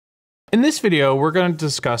In this video, we're going to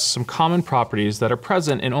discuss some common properties that are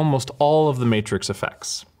present in almost all of the matrix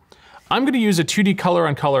effects. I'm going to use a 2D color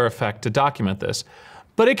on color effect to document this,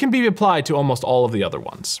 but it can be applied to almost all of the other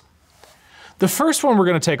ones. The first one we're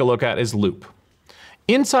going to take a look at is loop.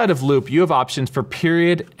 Inside of loop, you have options for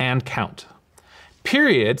period and count.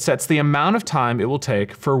 Period sets the amount of time it will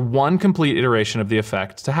take for one complete iteration of the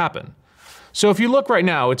effect to happen. So if you look right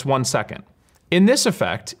now, it's 1 second. In this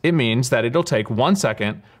effect, it means that it'll take 1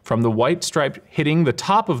 second from the white stripe hitting the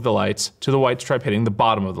top of the lights to the white stripe hitting the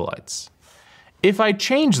bottom of the lights. If I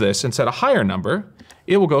change this and set a higher number,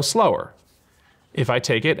 it will go slower. If I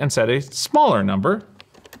take it and set a smaller number,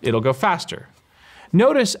 it'll go faster.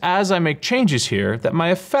 Notice as I make changes here that my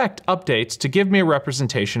effect updates to give me a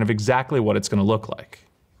representation of exactly what it's going to look like.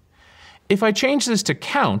 If I change this to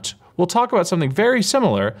count, we'll talk about something very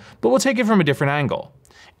similar, but we'll take it from a different angle.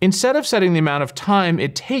 Instead of setting the amount of time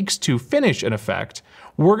it takes to finish an effect,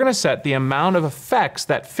 we're going to set the amount of effects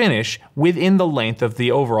that finish within the length of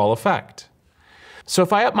the overall effect. So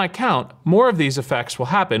if I up my count, more of these effects will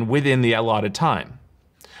happen within the allotted time.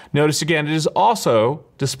 Notice again, it is also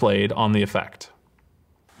displayed on the effect.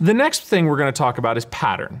 The next thing we're going to talk about is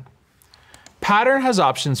pattern. Pattern has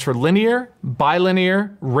options for linear,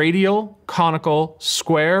 bilinear, radial, conical,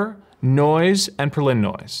 square, noise, and Perlin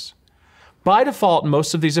noise. By default,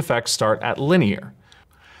 most of these effects start at linear.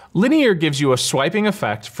 Linear gives you a swiping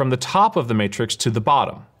effect from the top of the matrix to the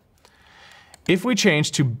bottom. If we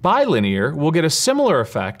change to bilinear, we'll get a similar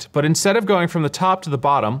effect, but instead of going from the top to the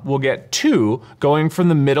bottom, we'll get two going from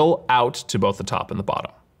the middle out to both the top and the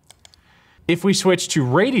bottom. If we switch to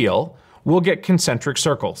radial, we'll get concentric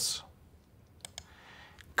circles.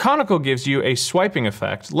 Conical gives you a swiping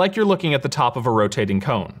effect, like you're looking at the top of a rotating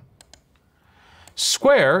cone.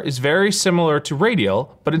 Square is very similar to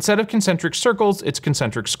radial, but instead of concentric circles, it's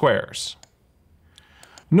concentric squares.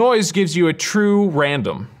 Noise gives you a true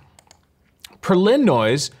random. Perlin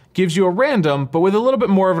noise gives you a random, but with a little bit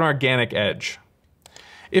more of an organic edge.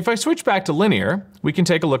 If I switch back to linear, we can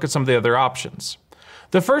take a look at some of the other options.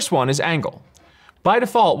 The first one is angle. By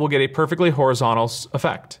default, we'll get a perfectly horizontal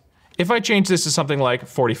effect. If I change this to something like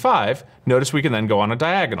 45, notice we can then go on a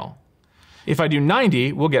diagonal. If I do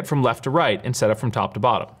 90, we'll get from left to right instead of from top to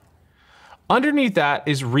bottom. Underneath that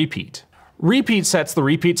is repeat. Repeat sets the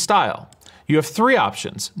repeat style. You have three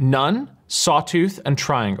options: none, sawtooth, and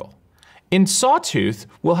triangle. In sawtooth,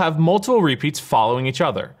 we'll have multiple repeats following each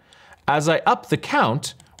other. As I up the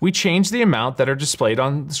count, we change the amount that are displayed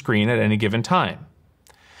on the screen at any given time.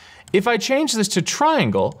 If I change this to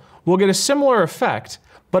triangle, we'll get a similar effect,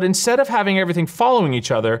 but instead of having everything following each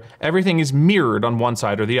other, everything is mirrored on one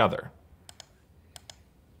side or the other.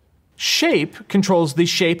 Shape controls the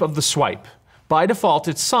shape of the swipe. By default,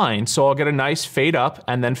 it's sine, so I'll get a nice fade up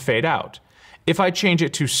and then fade out. If I change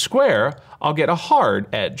it to square, I'll get a hard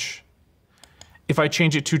edge. If I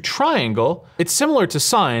change it to triangle, it's similar to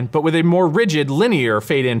sine, but with a more rigid linear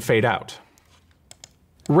fade in, fade out.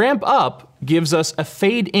 Ramp up gives us a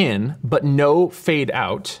fade in, but no fade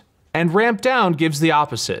out. And ramp down gives the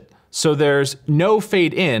opposite. So there's no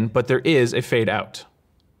fade in, but there is a fade out.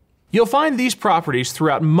 You'll find these properties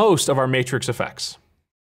throughout most of our matrix effects.